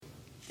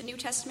The New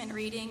Testament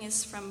reading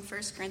is from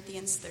 1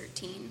 Corinthians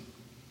 13.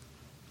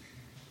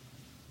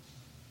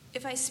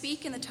 If I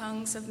speak in the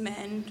tongues of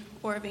men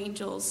or of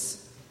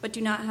angels, but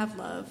do not have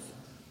love,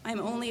 I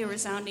am only a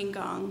resounding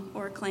gong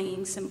or a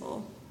clanging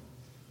cymbal.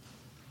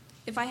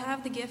 If I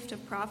have the gift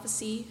of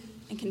prophecy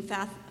and can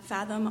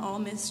fathom all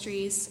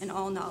mysteries and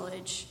all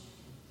knowledge,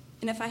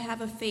 and if I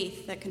have a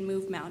faith that can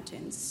move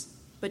mountains,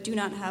 but do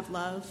not have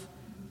love,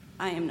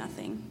 I am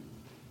nothing.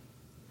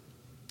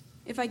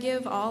 If I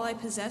give all I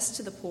possess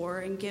to the poor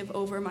and give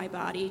over my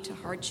body to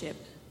hardship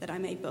that I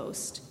may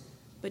boast,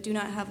 but do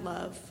not have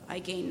love, I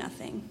gain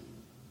nothing.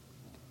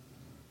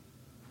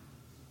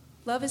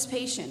 Love is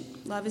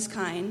patient, love is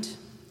kind.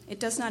 It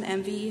does not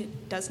envy,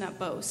 it does not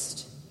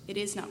boast, it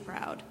is not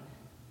proud.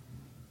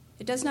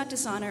 It does not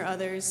dishonor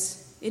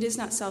others, it is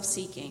not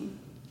self-seeking.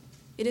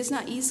 It is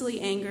not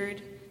easily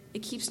angered,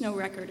 it keeps no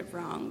record of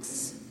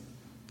wrongs.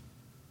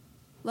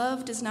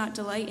 Love does not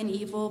delight in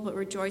evil, but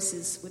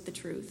rejoices with the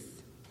truth.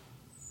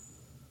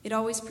 It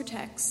always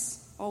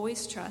protects,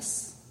 always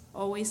trusts,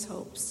 always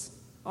hopes,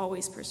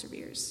 always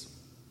perseveres.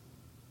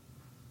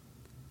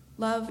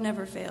 Love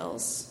never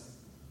fails,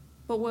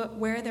 but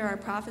where there are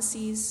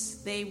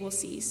prophecies, they will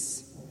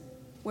cease.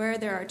 Where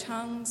there are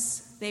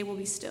tongues, they will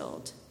be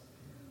stilled.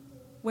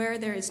 Where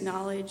there is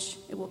knowledge,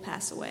 it will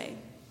pass away.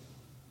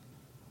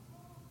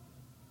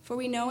 For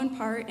we know in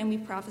part and we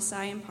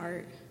prophesy in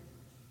part,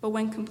 but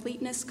when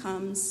completeness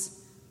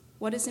comes,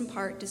 what is in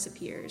part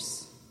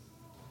disappears.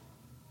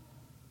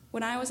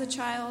 When I was a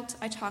child,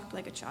 I talked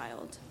like a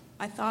child.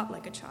 I thought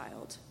like a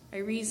child. I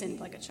reasoned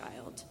like a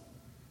child.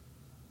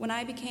 When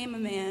I became a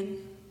man,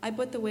 I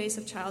put the ways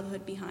of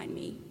childhood behind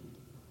me.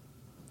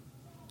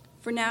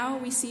 For now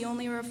we see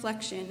only a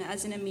reflection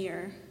as in a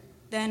mirror,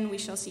 then we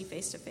shall see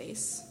face to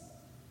face.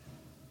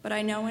 But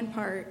I know in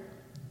part,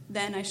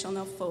 then I shall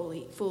know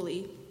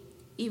fully,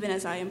 even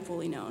as I am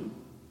fully known.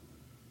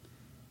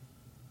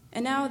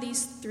 And now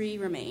these three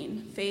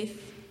remain: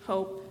 faith,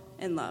 hope,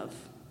 and love.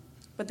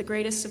 But the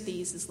greatest of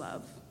these is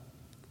love.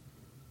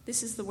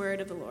 This is the word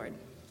of the Lord.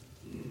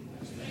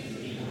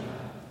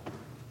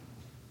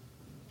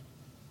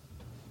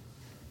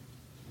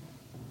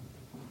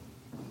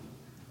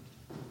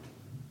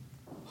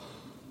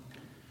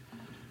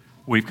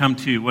 We've come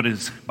to what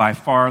is by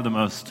far the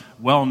most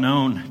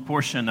well-known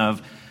portion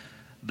of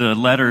the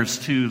letters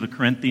to the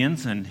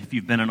Corinthians, and if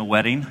you've been in a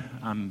wedding,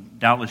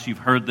 doubtless you've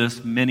heard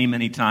this many,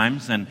 many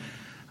times, and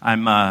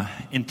I'm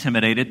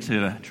intimidated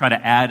to try to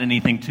add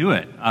anything to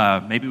it.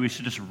 Maybe we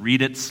should just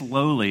read it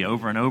slowly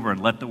over and over and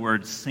let the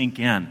words sink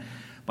in.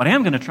 But I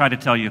am going to try to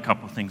tell you a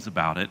couple of things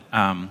about it,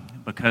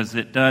 because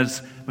it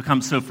does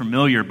become so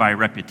familiar by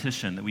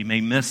repetition that we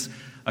may miss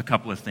a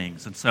couple of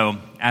things. And so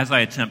as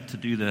I attempt to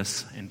do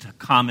this and to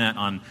comment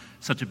on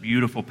such a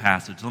beautiful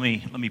passage, let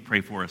me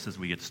pray for us as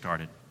we get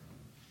started.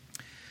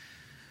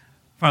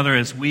 Father,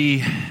 as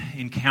we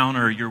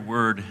encounter your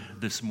word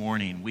this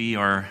morning,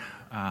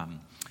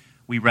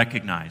 we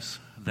recognize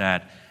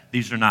that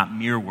these are not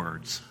mere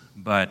words,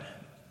 but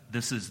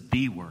this is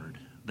the word,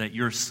 that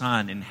your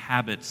Son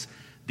inhabits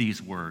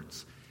these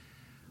words.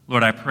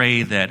 Lord, I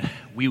pray that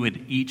we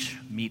would each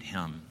meet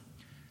him.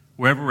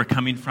 Wherever we're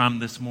coming from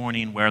this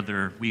morning,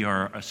 whether we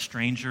are a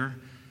stranger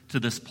to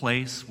this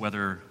place,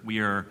 whether we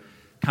are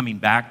coming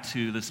back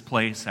to this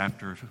place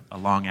after a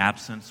long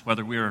absence,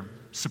 whether we are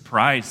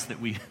surprised that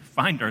we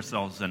find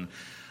ourselves in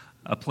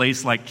a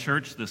place like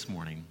church this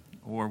morning,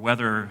 or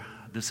whether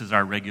this is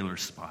our regular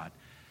spot,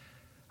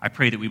 I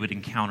pray that we would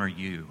encounter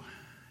you,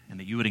 and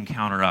that you would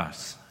encounter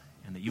us,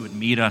 and that you would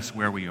meet us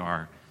where we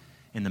are,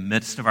 in the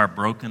midst of our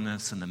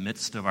brokenness, in the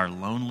midst of our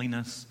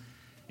loneliness,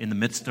 in the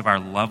midst of our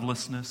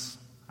lovelessness.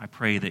 I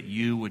pray that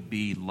you would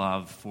be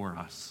love for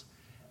us,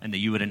 and that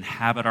you would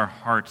inhabit our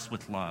hearts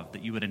with love,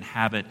 that you would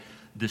inhabit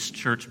this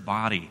church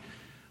body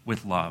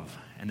with love,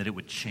 and that it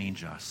would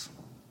change us,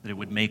 that it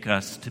would make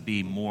us to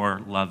be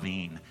more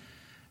loving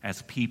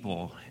as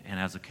people and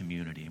as a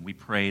community. And we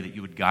pray that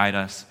you would guide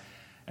us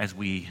as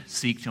we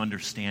seek to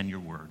understand your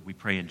word. We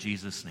pray in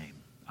Jesus' name.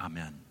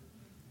 Amen.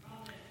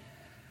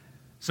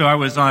 So I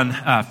was on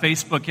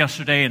Facebook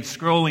yesterday and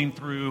scrolling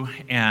through,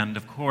 and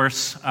of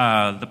course,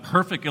 the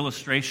perfect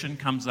illustration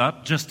comes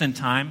up just in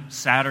time.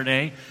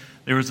 Saturday,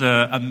 there was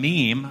a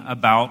meme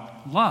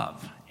about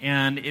love,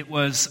 and it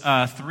was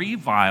 3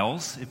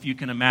 vials, if you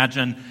can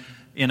imagine,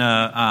 in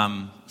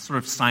a sort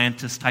of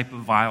scientist type of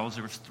vials.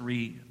 There was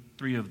three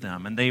of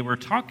them, and they were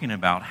talking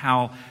about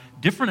how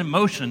different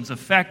emotions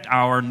affect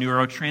our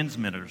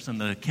neurotransmitters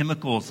and the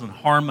chemicals and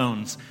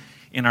hormones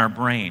in our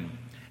brain.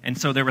 And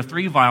so there were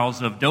 3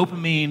 vials of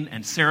dopamine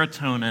and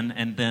serotonin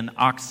and then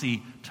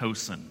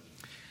oxytocin.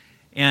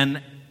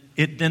 And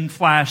it then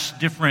flashed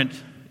different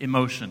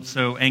emotions.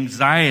 So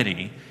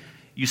anxiety,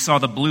 you saw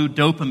the blue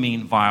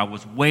dopamine vial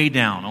was way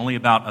down. Only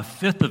about a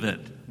fifth of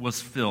it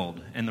was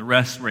filled, and the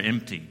rest were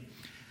empty.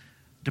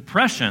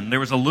 Depression, there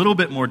was a little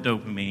bit more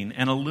dopamine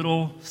and a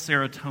little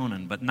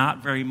serotonin, but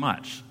not very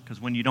much. Because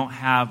when you don't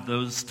have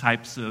those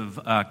types of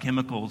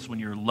chemicals, when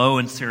you're low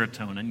in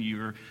serotonin,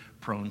 you're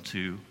prone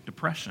to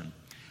depression.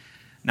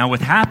 Now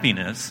with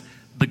happiness,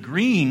 The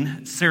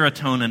green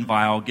serotonin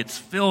vial gets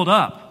filled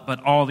up,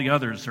 but all the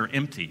others are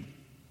empty.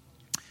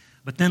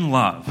 But then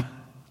love.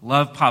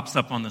 Love pops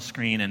up on the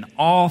screen, and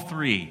all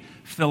three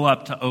fill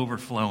up to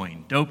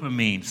overflowing.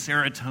 Dopamine,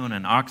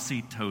 serotonin,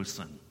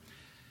 oxytocin.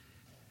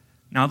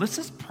 Now, this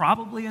is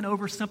probably an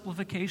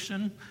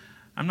oversimplification.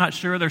 I'm not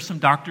sure. There's some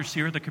doctors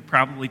here that could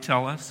probably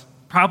tell us.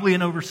 Probably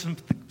an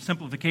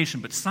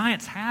oversimplification, but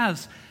science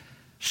has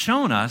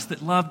shown us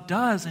that love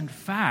does, in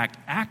fact,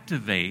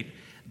 activate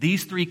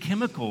these three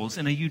chemicals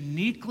in a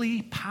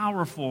uniquely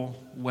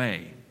powerful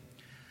way.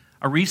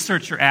 A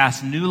researcher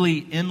asked newly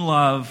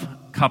in-love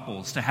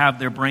couples to have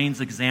their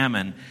brains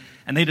examined,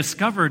 and they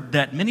discovered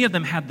that many of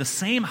them had the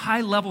same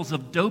high levels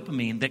of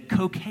dopamine that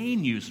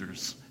cocaine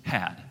users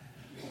had.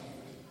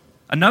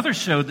 Another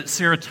showed that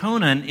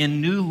serotonin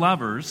in new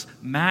lovers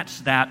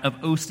matched that of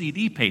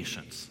OCD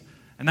patients.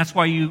 And that's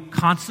why you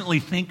constantly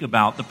think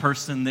about the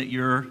person that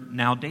you're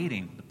now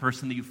dating, the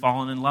person that you've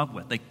fallen in love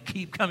with. They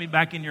keep coming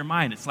back in your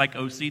mind. It's like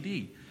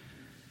OCD.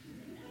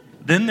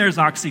 Then there's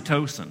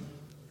oxytocin,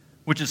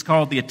 which is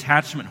called the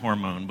attachment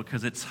hormone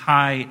because it's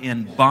high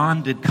in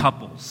bonded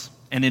couples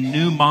and in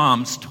new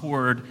moms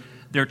toward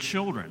their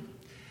children.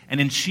 And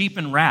in sheep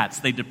and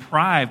rats, they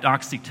deprived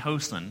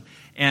oxytocin,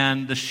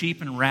 and the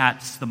sheep and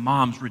rats, the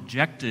moms,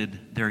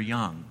 rejected their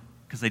young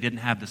because they didn't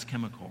have this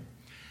chemical.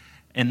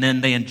 And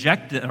then they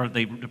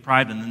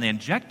deprived them, and then they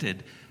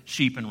injected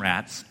sheep and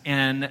rats,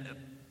 and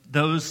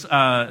those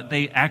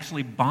they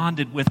actually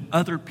bonded with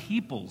other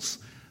people's,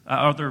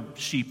 other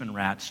sheep and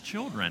rats'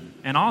 children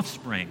and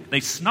offspring. They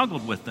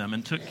snuggled with them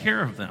and took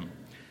care of them.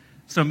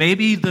 So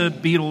maybe the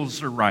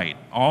Beatles are right.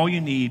 All you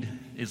need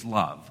is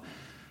love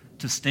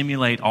to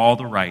stimulate all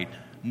the right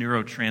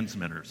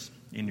neurotransmitters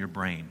in your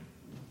brain.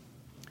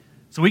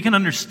 So we can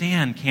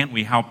understand, can't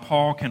we, how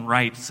Paul can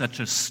write such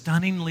a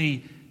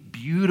stunningly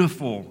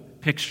beautiful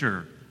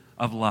picture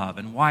of love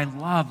and why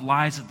love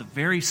lies at the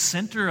very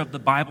center of the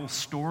Bible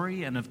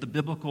story and of the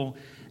biblical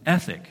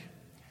ethic.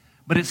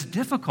 But it's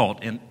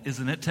difficult,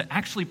 isn't it, to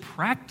actually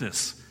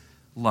practice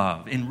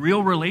love in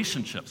real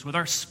relationships with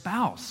our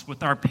spouse,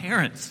 with our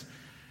parents,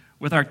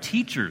 with our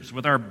teachers,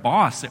 with our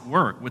boss at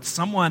work, with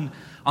someone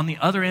on the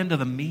other end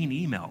of a mean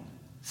email.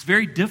 It's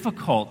very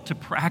difficult to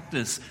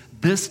practice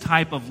this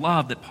type of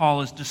love that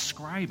Paul is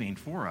describing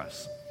for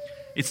us.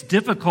 It's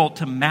difficult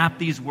to map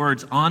these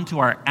words onto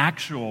our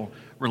actual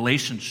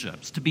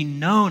relationships, to be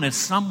known as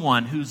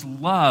someone whose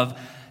love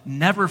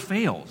never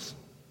fails,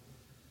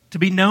 to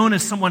be known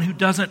as someone who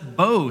doesn't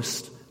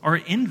boast or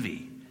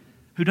envy,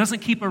 who doesn't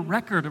keep a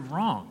record of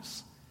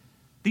wrongs.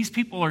 These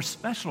people are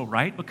special,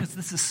 right? Because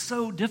this is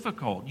so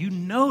difficult. You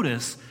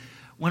notice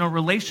when a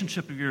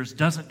relationship of yours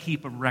doesn't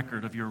keep a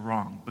record of your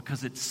wrong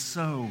because it's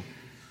so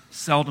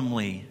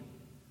seldomly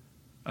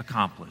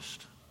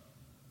accomplished.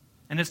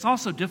 And it's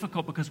also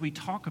difficult because we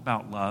talk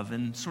about love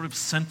in sort of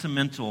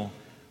sentimental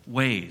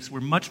ways. We're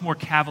much more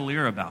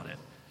cavalier about it.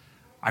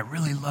 I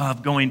really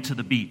love going to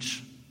the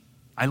beach.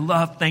 I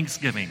love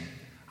Thanksgiving.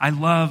 I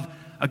love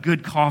a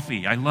good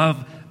coffee. I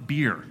love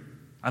beer.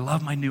 I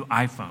love my new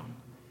iPhone.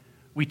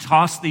 We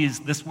toss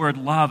this word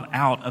love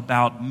out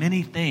about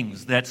many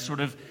things that sort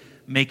of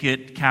make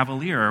it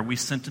cavalier, or we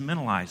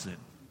sentimentalize it.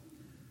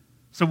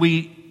 So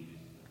we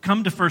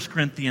come to 1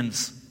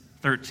 Corinthians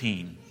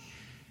 13,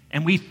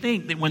 and we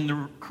think that when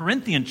the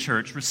Corinthian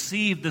church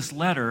received this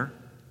letter,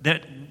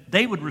 that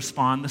they would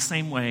respond the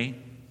same way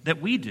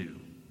that we do.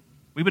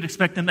 We would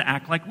expect them to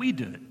act like we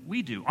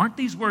do. Aren't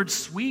these words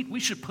sweet? We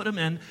should put them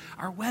in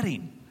our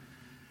wedding.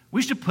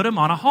 We should put them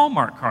on a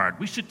Hallmark card.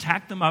 We should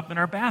tack them up in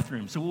our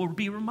bathroom so we'll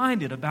be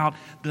reminded about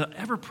the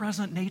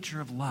ever-present nature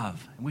of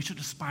love, and we should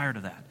aspire to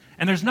that.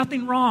 And there's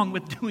nothing wrong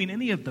with doing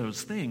any of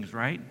those things,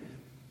 right?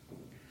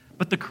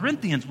 But the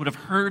Corinthians would have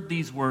heard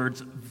these words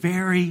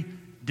very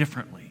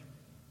differently.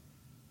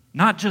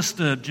 Not just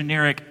a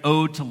generic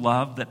ode to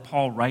love that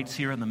Paul writes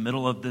here in the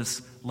middle of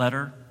this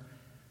letter,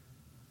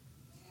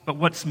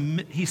 but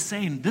he's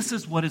saying this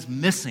is what is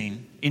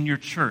missing in your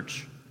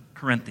church,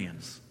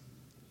 Corinthians.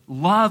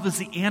 Love is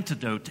the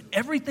antidote to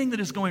everything that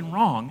is going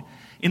wrong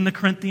in the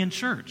Corinthian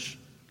church.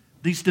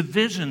 These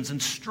divisions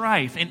and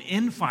strife and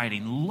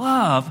infighting,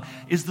 love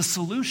is the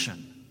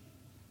solution.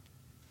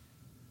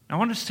 Now, I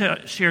want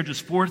to share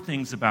just 4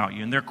 things about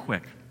you, and they're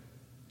quick.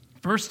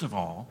 First of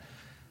all,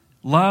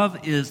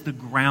 love is the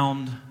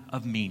ground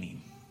of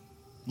meaning.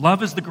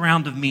 Love is the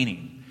ground of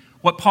meaning.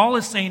 What Paul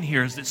is saying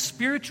here is that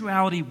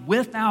spirituality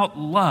without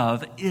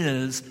love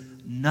is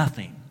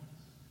nothing.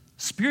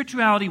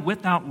 Spirituality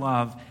without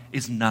love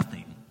is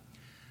nothing.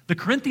 The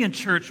Corinthian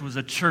church was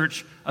a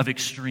church of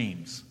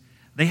extremes.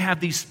 They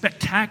had these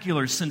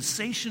spectacular,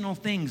 sensational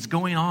things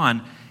going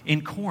on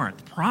in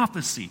Corinth.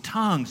 Prophecy,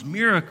 tongues,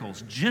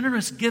 miracles,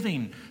 generous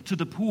giving to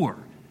the poor.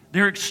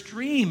 They're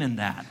extreme in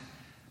that.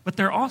 But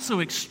they're also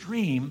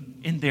extreme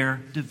in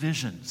their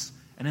divisions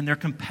and in their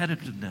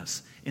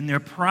competitiveness, in their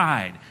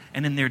pride,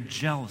 and in their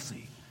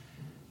jealousy.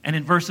 And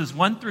in verses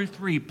 1 through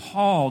 3,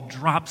 Paul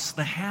drops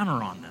the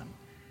hammer on them.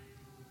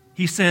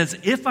 He says,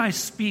 if I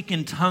speak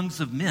in tongues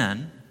of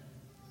men,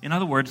 in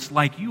other words,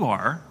 like you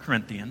are,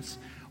 Corinthians,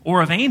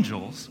 or of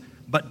angels,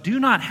 but do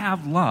not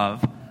have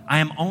love, I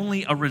am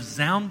only a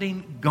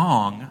resounding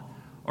gong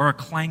or a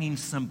clanging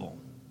cymbal.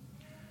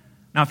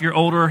 Now, if you're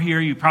older here,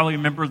 you probably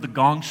remember the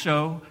Gong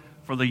Show.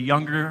 For the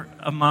younger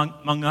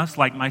among us,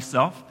 like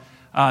myself,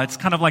 it's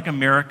kind of like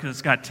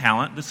America's Got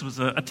Talent. This was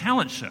a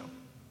talent show.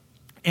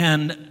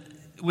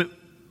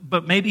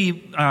 But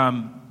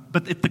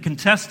if the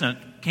contestant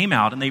came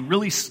out and they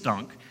really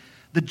stunk,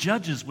 the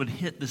judges would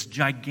hit this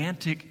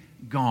gigantic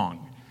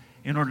gong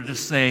in order to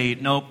say,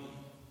 nope,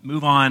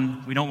 move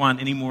on, we don't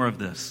want any more of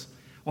this.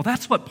 Well,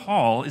 that's what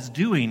Paul is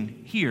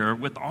doing here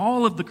with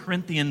all of the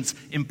Corinthians'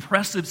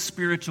 impressive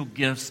spiritual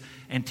gifts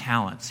and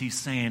talents. He's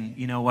saying,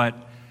 you know what?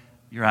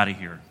 You're out of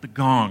here. The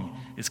gong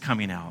is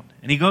coming out.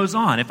 And he goes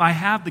on, if I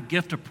have the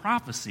gift of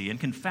prophecy and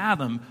can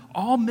fathom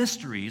all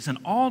mysteries and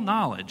all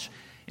knowledge,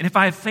 and if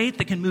I have faith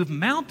that can move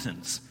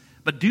mountains,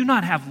 but do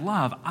not have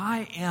love,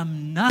 I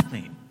am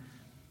nothing.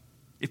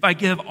 If I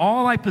give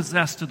all I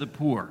possess to the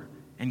poor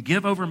and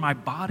give over my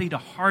body to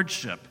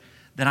hardship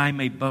that I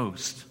may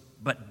boast,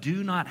 but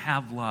do not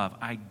have love,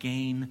 I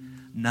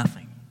gain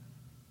nothing.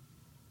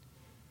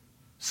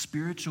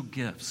 Spiritual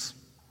gifts,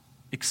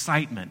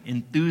 excitement,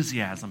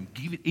 enthusiasm,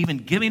 even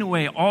giving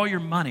away all your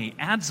money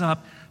adds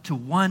up to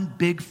one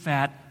big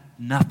fat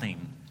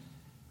nothing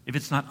if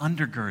it's not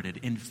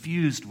undergirded,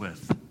 infused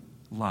with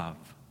love.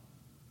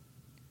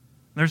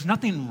 There's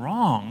nothing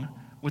wrong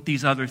with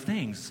these other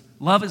things.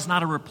 Love is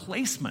not a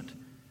replacement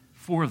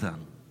for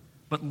them,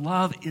 but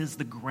love is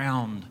the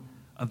ground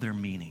of their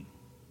meaning.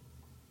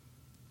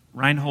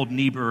 Reinhold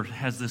Niebuhr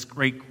has this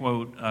great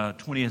quote,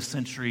 20th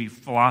century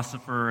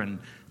philosopher and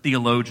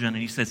theologian,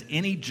 and he says,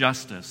 any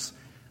justice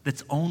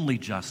that's only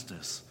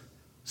justice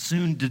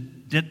soon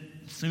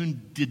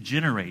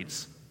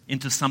degenerates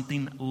into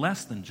something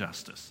less than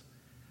justice.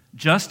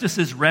 Justice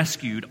is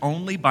rescued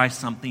only by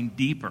something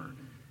deeper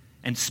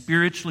and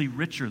spiritually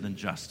richer than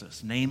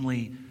justice,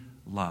 namely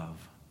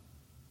love.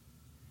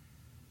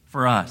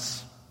 For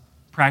us,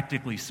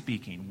 practically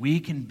speaking, we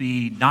can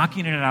be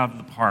knocking it out of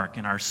the park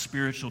in our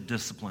spiritual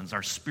disciplines,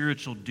 our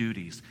spiritual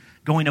duties,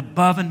 going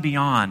above and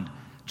beyond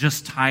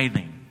just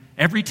tithing.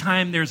 Every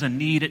time there's a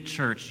need at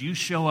church, you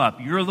show up.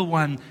 You're the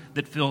one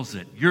that fills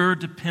it. You're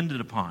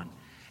dependent upon.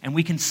 And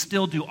we can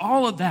still do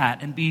all of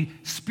that and be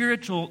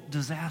spiritual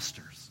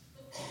disasters.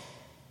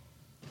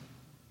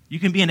 You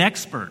can be an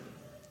expert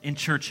in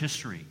church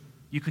history.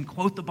 You can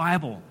quote the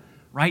Bible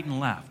right and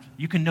left.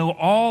 You can know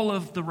all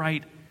of the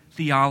right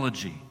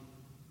theology.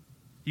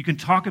 You can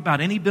talk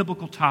about any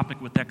biblical topic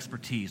with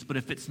expertise, but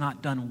if it's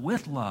not done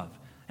with love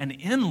and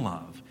in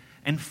love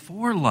and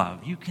for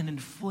love, you can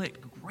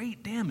inflict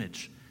great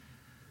damage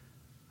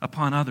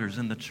upon others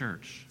in the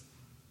church.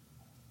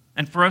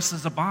 And for us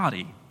as a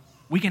body,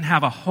 we can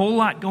have a whole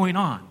lot going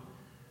on.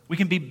 We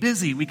can be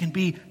busy, we can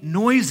be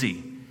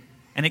noisy,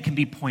 and it can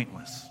be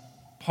pointless.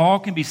 Paul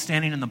can be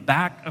standing in the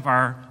back of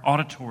our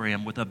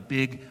auditorium with a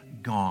big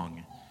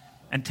gong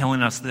and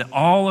telling us that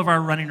all of our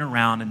running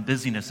around and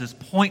busyness is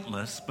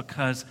pointless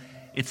because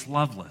it's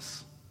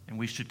loveless, and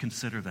we should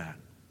consider that.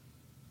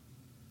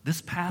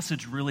 This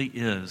passage really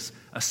is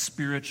a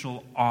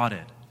spiritual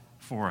audit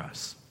for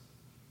us.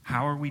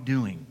 How are we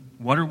doing?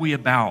 What are we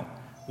about?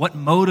 What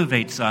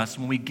motivates us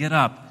when we get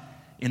up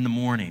in the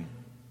morning?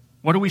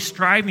 What are we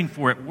striving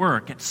for at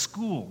work, at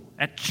school,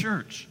 at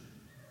church?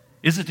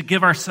 Is it to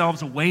give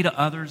ourselves away to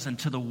others and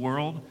to the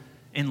world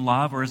in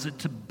love, or is it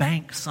to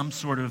bank some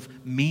sort of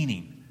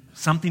meaning,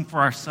 something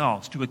for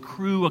ourselves, to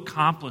accrue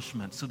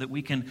accomplishments so that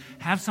we can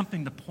have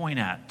something to point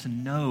at, to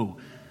know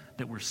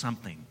that we're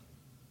something?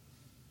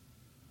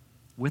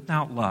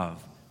 Without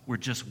love, we're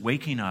just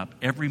waking up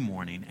every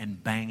morning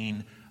and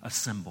banging a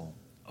cymbal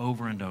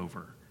over and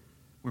over.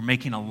 We're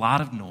making a lot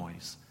of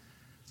noise,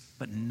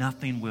 but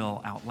nothing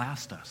will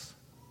outlast us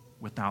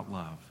without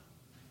love.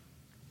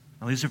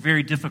 Now, these are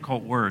very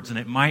difficult words, and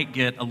it might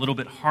get a little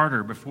bit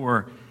harder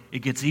before it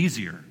gets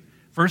easier.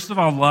 First of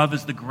all, love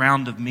is the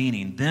ground of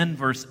meaning. Then,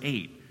 verse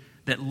 8,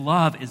 that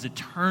love is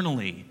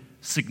eternally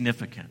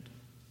significant.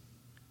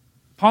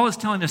 Paul is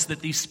telling us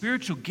that these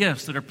spiritual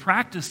gifts that are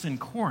practiced in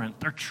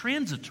Corinth are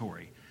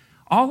transitory.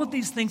 All of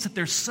these things that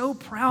they're so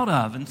proud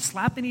of and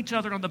slapping each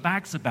other on the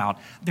backs about,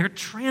 they're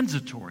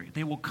transitory.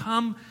 They will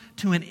come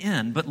to an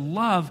end, but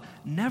love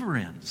never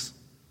ends.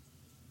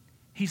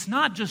 He's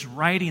not just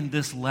writing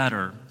this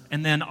letter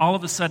and then all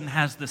of a sudden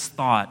has this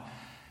thought,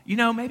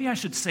 maybe I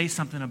should say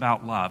something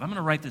about love. I'm going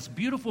to write this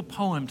beautiful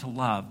poem to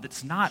love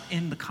that's not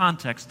in the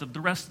context of the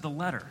rest of the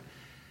letter.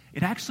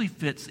 It actually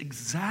fits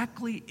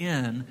exactly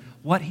in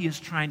what he is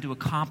trying to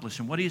accomplish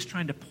and what he is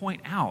trying to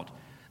point out.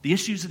 The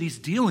issues that he's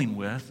dealing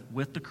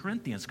with the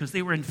Corinthians, because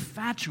they were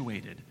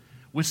infatuated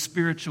with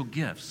spiritual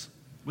gifts,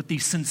 with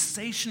these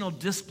sensational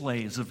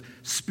displays of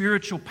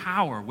spiritual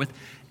power, with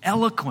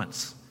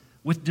eloquence,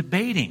 with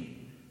debating,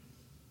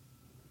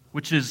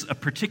 which is a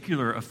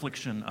particular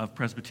affliction of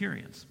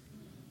Presbyterians.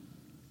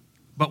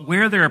 But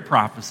where there are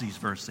prophecies,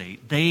 verse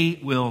 8, they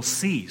will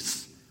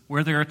cease.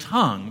 Where there are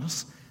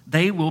tongues,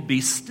 they will be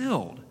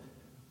stilled.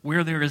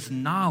 Where there is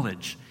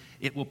knowledge,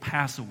 it will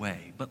pass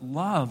away. But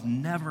love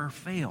never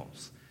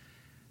fails.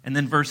 And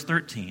then verse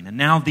 13, and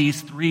now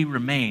these three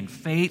remain,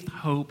 faith,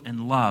 hope,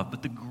 and love.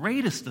 But the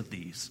greatest of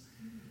these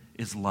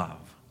is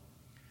love.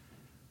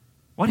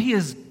 What he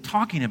is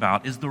talking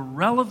about is the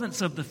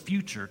relevance of the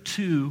future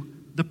to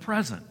the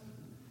present.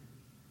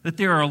 That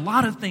there are a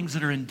lot of things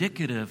that are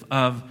indicative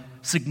of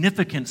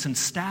significance and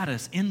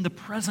status in the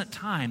present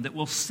time that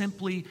will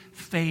simply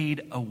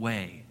fade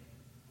away.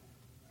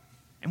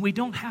 And we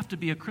don't have to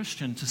be a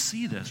Christian to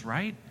see this,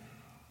 right?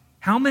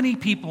 How many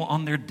people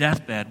on their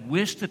deathbed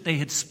wish that they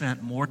had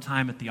spent more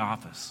time at the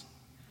office?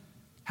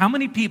 How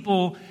many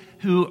people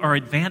who are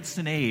advanced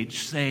in age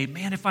say,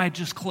 man, if I had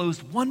just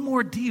closed one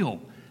more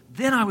deal,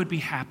 then I would be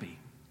happy?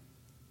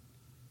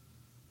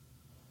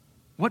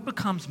 What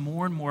becomes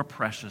more and more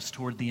precious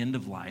toward the end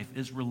of life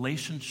is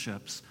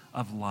relationships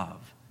of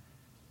love.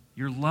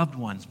 Your loved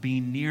ones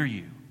being near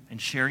you and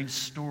sharing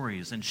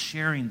stories and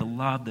sharing the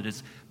love that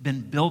has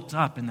been built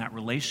up in that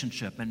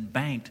relationship and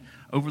banked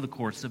over the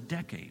course of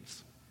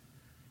decades.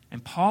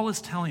 And Paul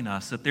is telling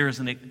us that there is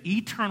an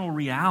eternal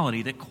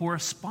reality that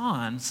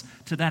corresponds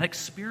to that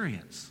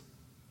experience.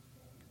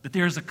 That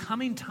there is a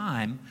coming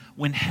time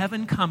when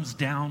heaven comes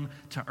down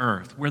to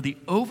earth, where the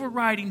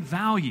overriding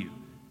value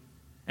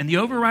and the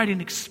overriding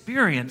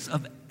experience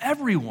of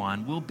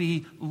everyone will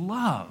be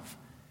love.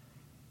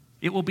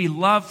 It will be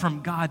love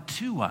from God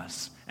to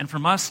us and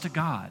from us to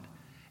God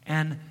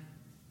and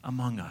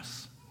among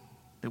us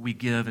that we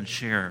give and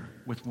share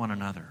with one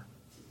another.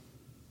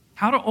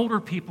 How do older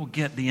people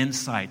get the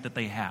insight that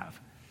they have?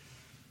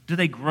 Do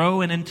they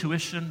grow in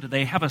intuition? Do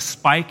they have a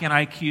spike in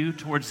IQ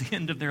towards the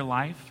end of their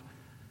life?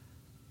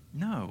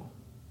 No.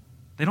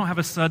 They don't have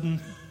a sudden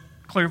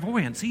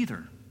clairvoyance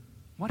either.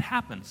 What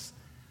happens?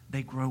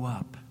 They grow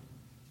up.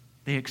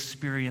 They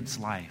experience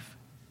life.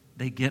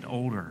 They get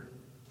older.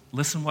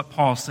 Listen what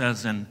Paul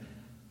says in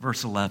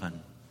verse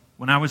 11.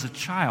 When I was a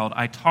child,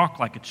 I talked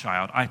like a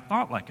child. I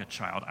thought like a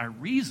child. I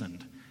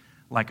reasoned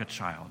like a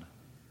child.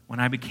 When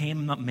I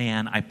became a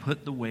man, I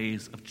put the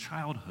ways of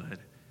childhood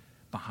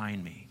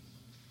behind me.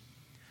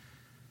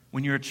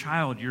 When you're a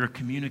child, your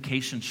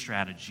communication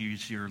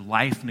strategies, your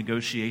life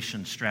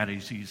negotiation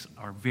strategies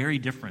are very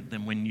different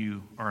than when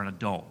you are an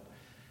adult.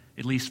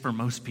 At least for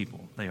most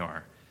people, they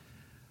are.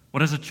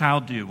 What does a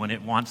child do when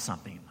it wants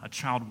something? A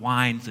child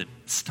whines, it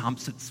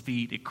stomps its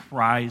feet, it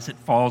cries, it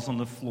falls on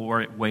the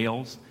floor, it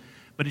wails.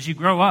 But as you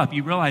grow up,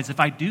 you realize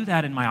if I do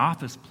that in my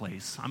office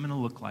place, I'm going to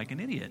look like an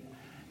idiot.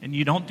 And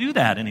you don't do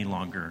that any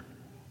longer.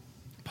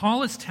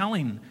 Paul is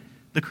telling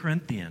the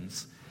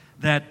Corinthians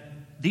that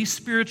these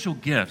spiritual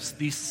gifts,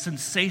 these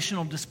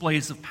sensational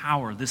displays of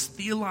power, this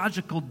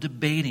theological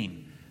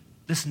debating,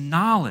 this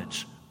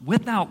knowledge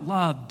without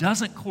love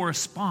doesn't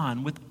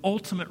correspond with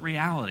ultimate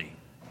reality.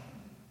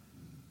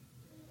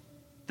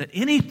 That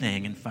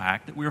anything, in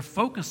fact, that we're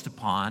focused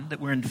upon, that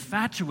we're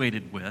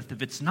infatuated with,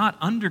 if it's not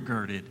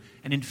undergirded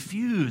and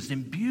infused,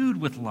 imbued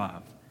with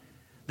love,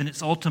 then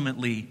it's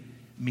ultimately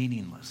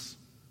meaningless.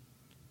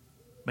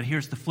 But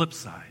here's the flip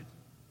side.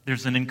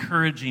 There's an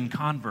encouraging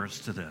converse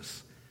to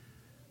this.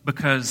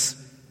 Because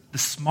the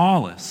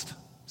smallest,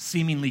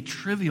 seemingly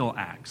trivial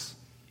acts,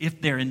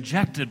 if they're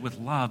injected with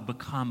love,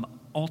 become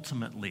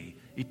ultimately,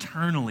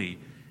 eternally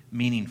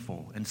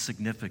meaningful and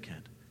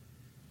significant.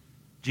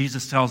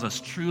 Jesus tells us,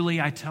 truly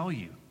I tell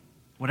you,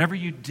 whatever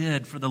you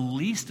did for the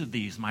least of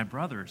these, my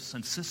brothers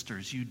and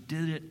sisters, you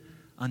did it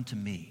unto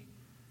me.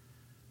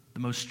 The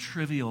most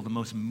trivial, the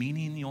most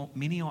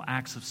menial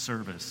acts of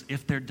service,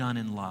 if they're done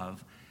in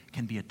love,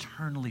 can be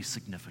eternally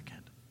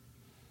significant.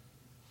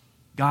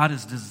 God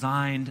has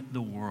designed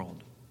the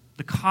world,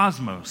 the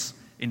cosmos,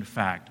 in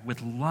fact,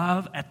 with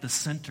love at the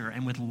center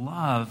and with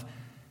love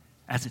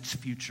as its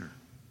future.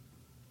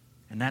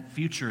 And that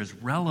future is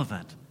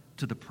relevant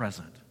to the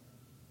present.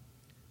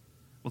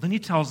 Well, then he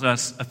tells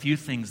us a few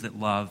things that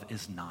love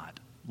is not.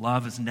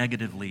 Love is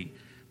negatively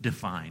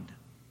defined.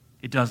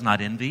 It does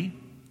not envy.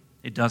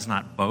 It does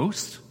not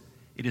boast.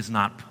 It is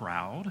not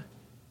proud.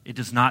 It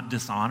does not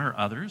dishonor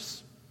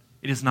others.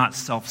 It is not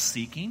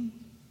self-seeking.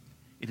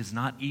 It is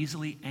not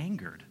easily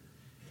angered.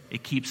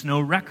 It keeps no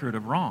record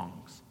of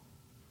wrongs.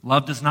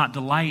 Love does not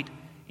delight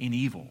in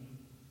evil.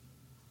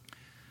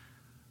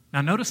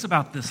 Now notice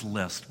about this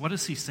list. What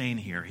is he saying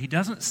here? He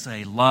doesn't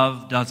say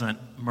love doesn't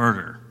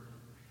murder.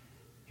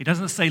 He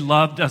doesn't say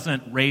love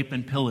doesn't rape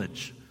and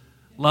pillage.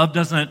 Love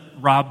doesn't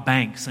rob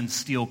banks and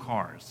steal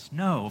cars.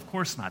 No, of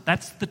course not.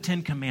 That's the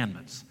 10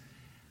 Commandments.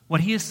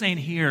 What he is saying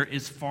here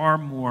is far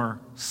more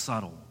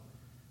subtle.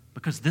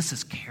 Because this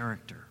is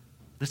character.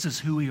 This is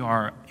who we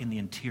are in the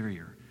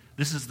interior.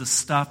 This is the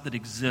stuff that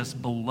exists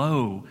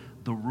below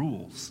the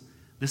rules.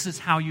 This is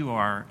how you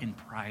are in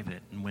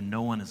private and when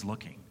no one is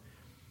looking.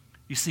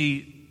 You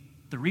see,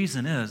 the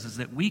reason is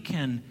that we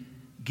can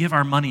give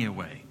our money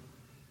away.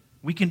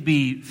 We can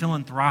be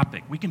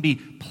philanthropic. We can be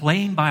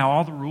playing by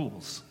all the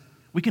rules.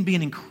 We can be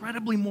an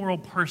incredibly moral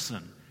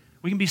person.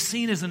 We can be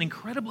seen as an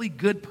incredibly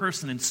good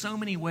person in so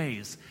many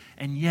ways.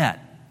 And yet,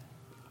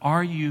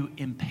 are you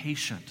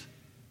impatient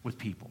with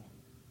people?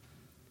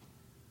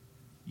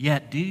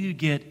 Yet, do you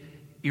get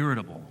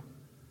irritable?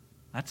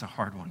 That's a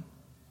hard one.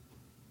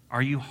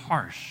 Are you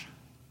harsh?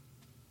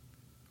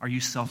 Are you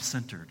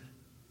self-centered?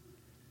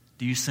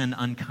 Do you send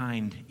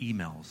unkind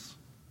emails?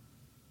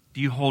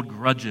 Do you hold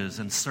grudges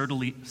and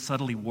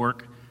subtly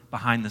work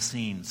behind the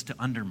scenes to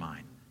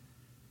undermine?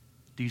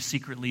 Do you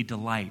secretly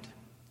delight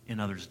in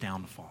others'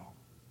 downfall?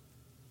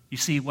 You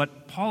see,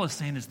 what Paul is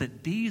saying is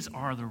that these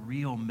are the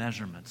real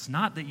measurements,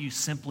 not that you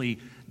simply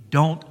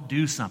don't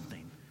do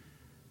something.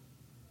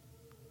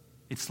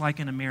 It's like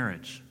in a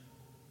marriage.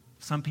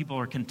 Some people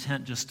are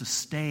content just to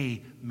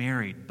stay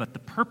married, but the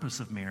purpose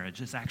of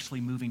marriage is actually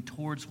moving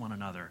towards one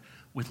another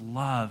with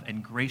love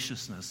and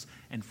graciousness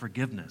and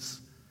forgiveness.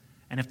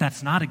 And if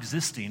that's not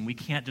existing, we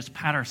can't just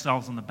pat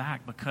ourselves on the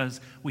back because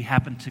we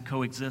happen to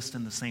coexist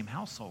in the same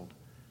household.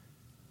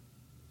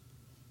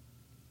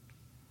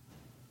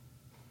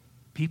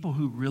 People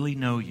who really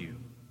know you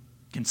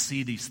can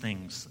see these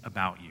things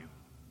about you.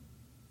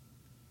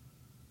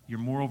 Your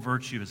moral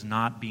virtue is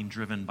not being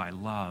driven by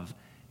love.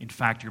 In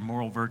fact, your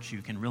moral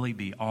virtue can really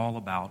be all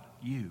about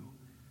you.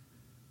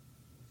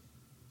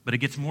 But it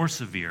gets more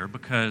severe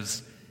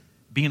because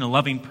being a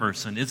loving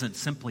person isn't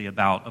simply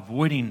about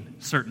avoiding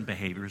certain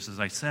behaviors. As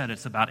I said,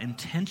 it's about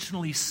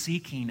intentionally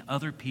seeking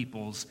other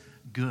people's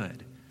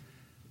good.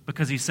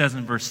 Because he says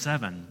in verse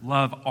 7,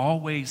 love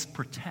always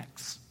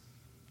protects.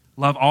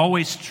 Love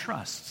always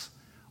trusts,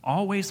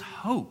 always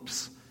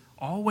hopes,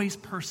 always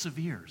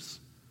perseveres.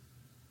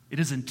 It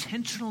is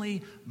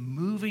intentionally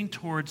moving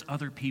towards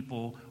other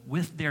people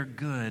with their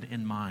good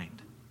in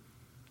mind.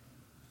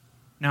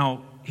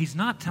 Now, he's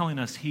not telling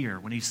us here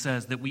when he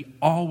says that we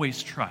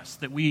always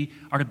trust, that we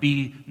are to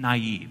be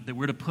naive, that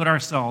we're to put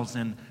ourselves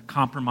in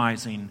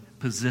compromising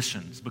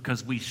positions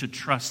because we should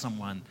trust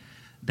someone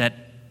that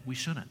we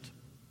shouldn't.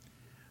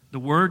 The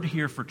word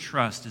here for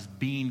trust is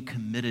being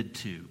committed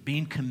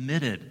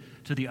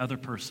to the other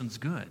person's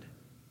good,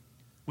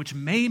 which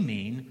may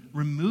mean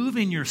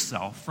removing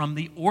yourself from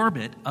the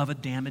orbit of a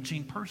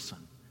damaging person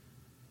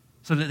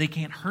so that they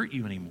can't hurt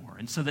you anymore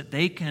and so that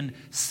they can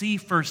see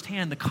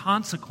firsthand the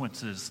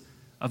consequences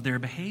of their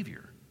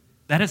behavior.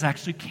 That is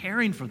actually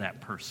caring for that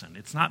person.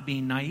 It's not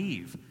being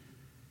naive.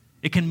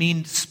 It can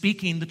mean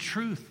speaking the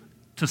truth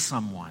to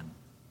someone.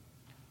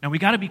 Now, we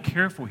got to be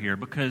careful here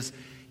because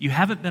you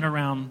haven't been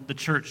around the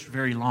church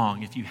very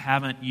long if you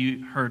haven't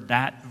heard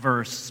that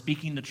verse,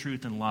 speaking the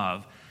truth in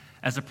love,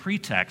 as a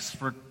pretext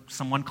for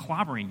someone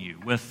clobbering you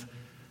with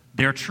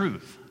their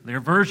truth,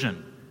 their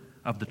version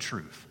of the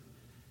truth.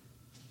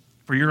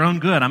 For your own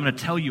good, I'm going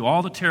to tell you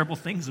all the terrible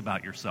things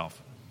about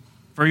yourself.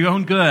 For your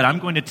own good, I'm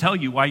going to tell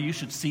you why you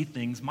should see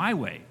things my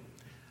way.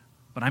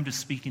 But I'm just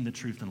speaking the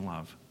truth in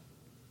love.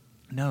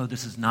 No,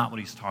 this is not what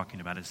he's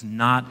talking about. It's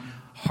not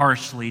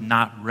harshly,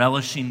 not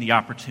relishing the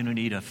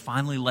opportunity to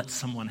finally let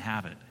someone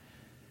have it,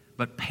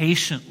 but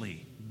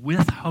patiently,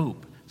 with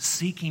hope,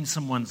 seeking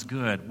someone's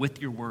good with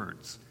your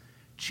words,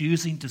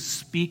 choosing to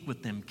speak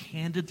with them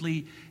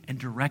candidly and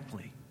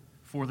directly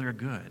for their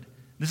good.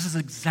 This is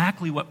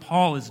exactly what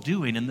Paul is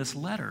doing in this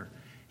letter.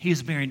 He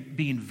is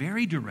being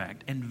very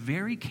direct and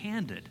very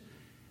candid.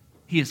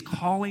 He is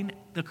calling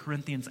the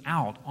Corinthians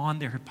out on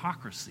their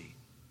hypocrisy.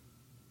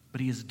 But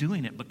he is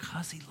doing it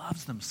because he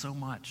loves them so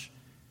much,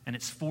 and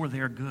it's for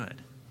their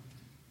good.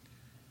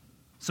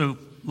 So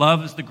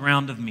love is the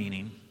ground of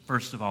meaning.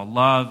 First of all,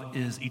 love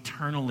is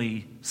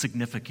eternally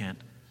significant.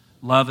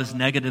 Love is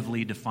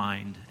negatively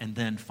defined. And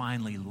then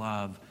finally,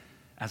 love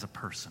as a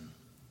person.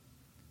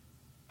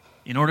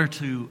 In order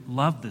to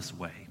love this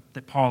way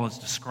that Paul is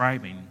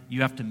describing,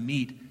 you have to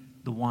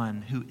meet the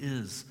one who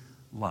is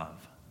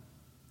love.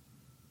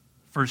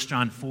 1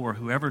 John 4,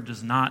 whoever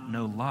does not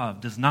know love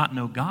does not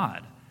know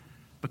God,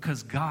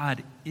 because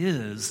God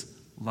is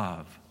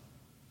love.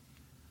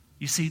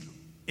 You see,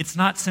 it's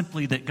not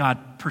simply that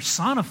God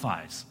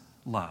personifies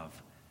love,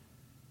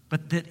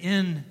 but that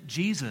in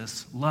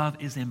Jesus,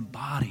 love is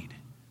embodied.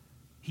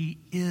 He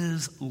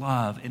is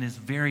love in his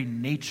very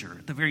nature.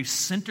 The very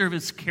center of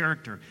his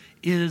character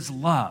is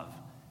love.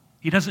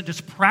 He doesn't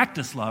just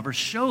practice love or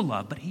show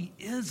love, but he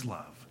is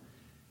love.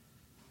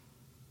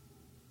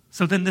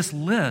 So then this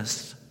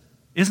list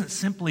isn't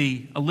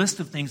simply a list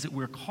of things that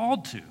we're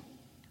called to,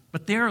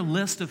 but they're a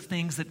list of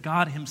things that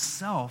God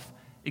himself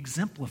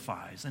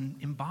exemplifies and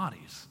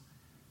embodies.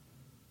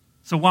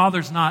 So while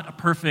there's not a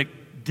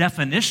perfect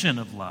definition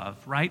of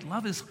love, right?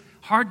 Love is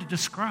hard to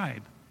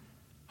describe,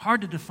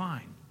 hard to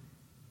define.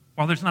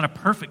 While there's not a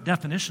perfect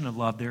definition of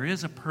love, there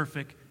is a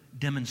perfect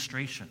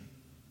demonstration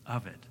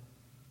of it.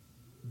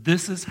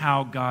 This is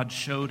how God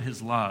showed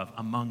his love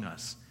among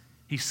us.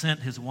 He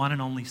sent his one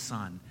and only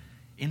Son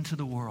into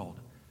the world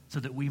so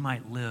that we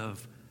might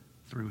live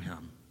through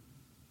him.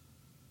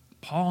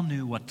 Paul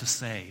knew what to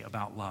say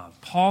about love.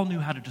 Paul knew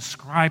how to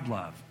describe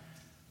love,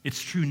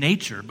 its true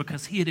nature,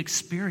 because he had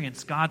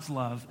experienced God's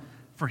love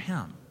for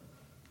him.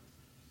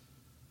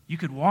 You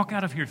could walk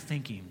out of here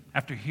thinking,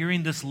 after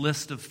hearing this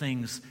list of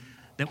things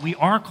that we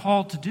are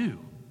called to do,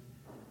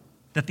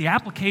 that the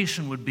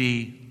application would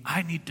be,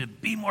 I need to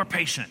be more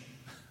patient.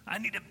 I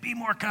need to be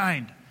more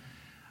kind.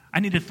 I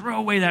need to throw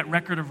away that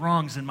record of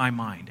wrongs in my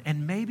mind.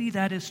 And maybe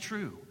that is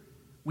true.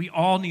 We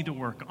all need to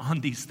work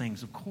on these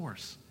things, of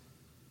course.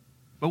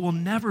 But we'll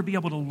never be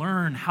able to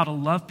learn how to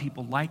love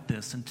people like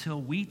this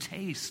until we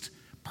taste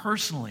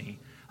personally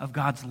of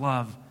God's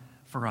love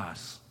for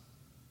us.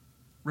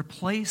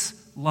 Replace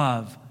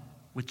love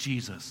with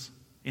Jesus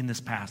in this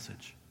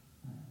passage.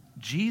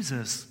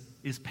 Jesus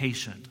is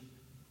patient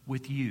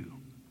with you.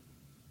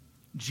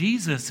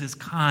 Jesus is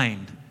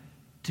kind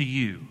to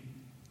you.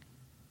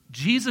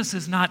 Jesus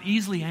is not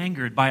easily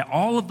angered by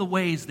all of the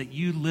ways that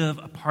you live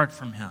apart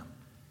from him,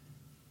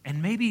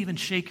 and maybe even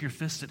shake your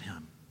fist at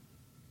him.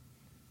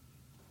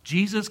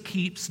 Jesus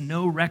keeps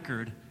no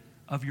record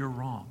of your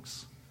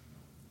wrongs.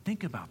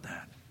 Think about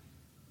that.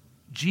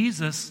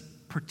 Jesus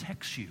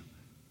protects you.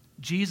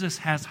 Jesus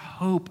has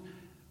hope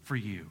for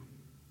you.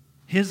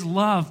 His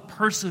love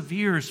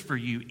perseveres for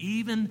you,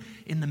 even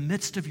in the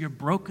midst of your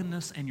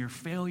brokenness and your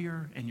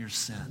failure and your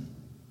sin.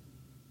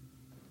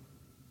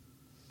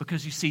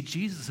 Because you see,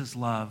 Jesus'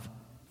 love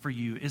for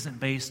you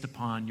isn't based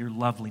upon your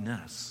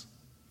loveliness.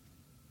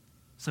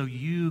 So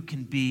you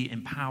can be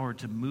empowered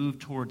to move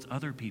towards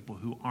other people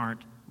who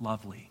aren't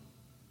lovely,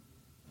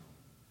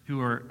 who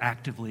are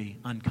actively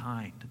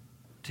unkind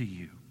to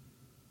you,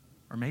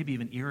 or maybe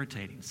even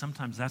irritating.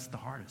 Sometimes that's the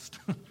hardest.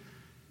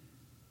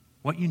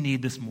 What you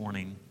need this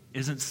morning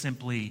isn't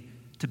simply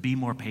to be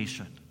more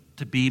patient,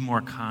 to be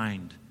more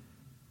kind,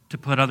 to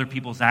put other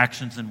people's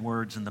actions and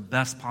words in the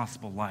best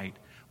possible light.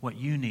 What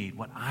you need,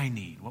 what I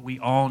need, what we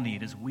all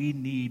need is we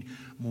need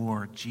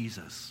more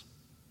Jesus.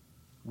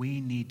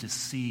 We need to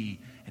see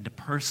and to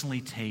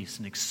personally taste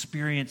and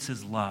experience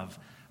his love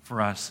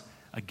for us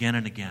again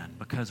and again,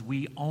 because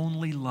we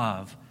only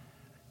love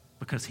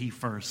because he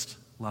first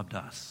loved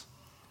us.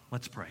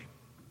 Let's pray.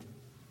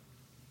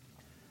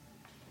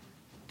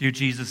 Dear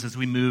Jesus, as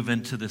we move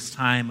into this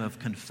time of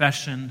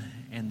confession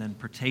and then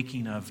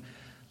partaking of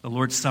the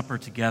Lord's Supper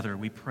together,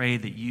 we pray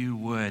that you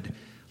would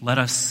let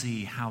us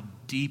see how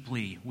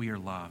deeply we are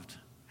loved,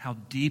 how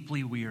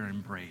deeply we are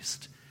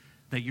embraced,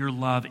 that your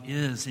love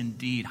is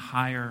indeed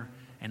higher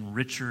and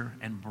richer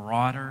and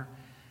broader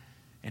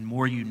and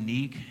more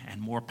unique and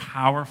more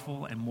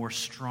powerful and more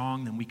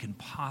strong than we can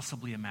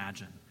possibly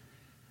imagine.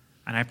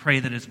 And I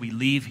pray that as we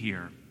leave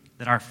here,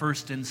 that our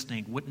first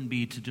instinct wouldn't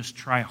be to just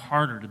try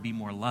harder to be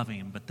more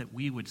loving, but that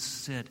we would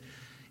sit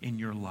in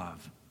your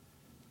love,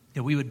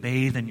 that we would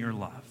bathe in your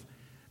love,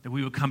 that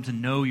we would come to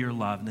know your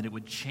love, and that it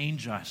would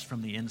change us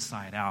from the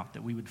inside out,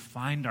 that we would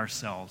find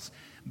ourselves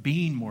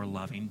being more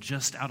loving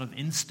just out of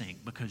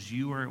instinct because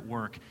you are at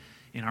work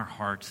in our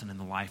hearts and in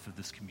the life of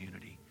this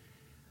community.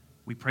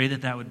 We pray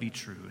that that would be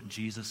true. In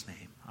Jesus'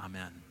 name,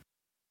 amen.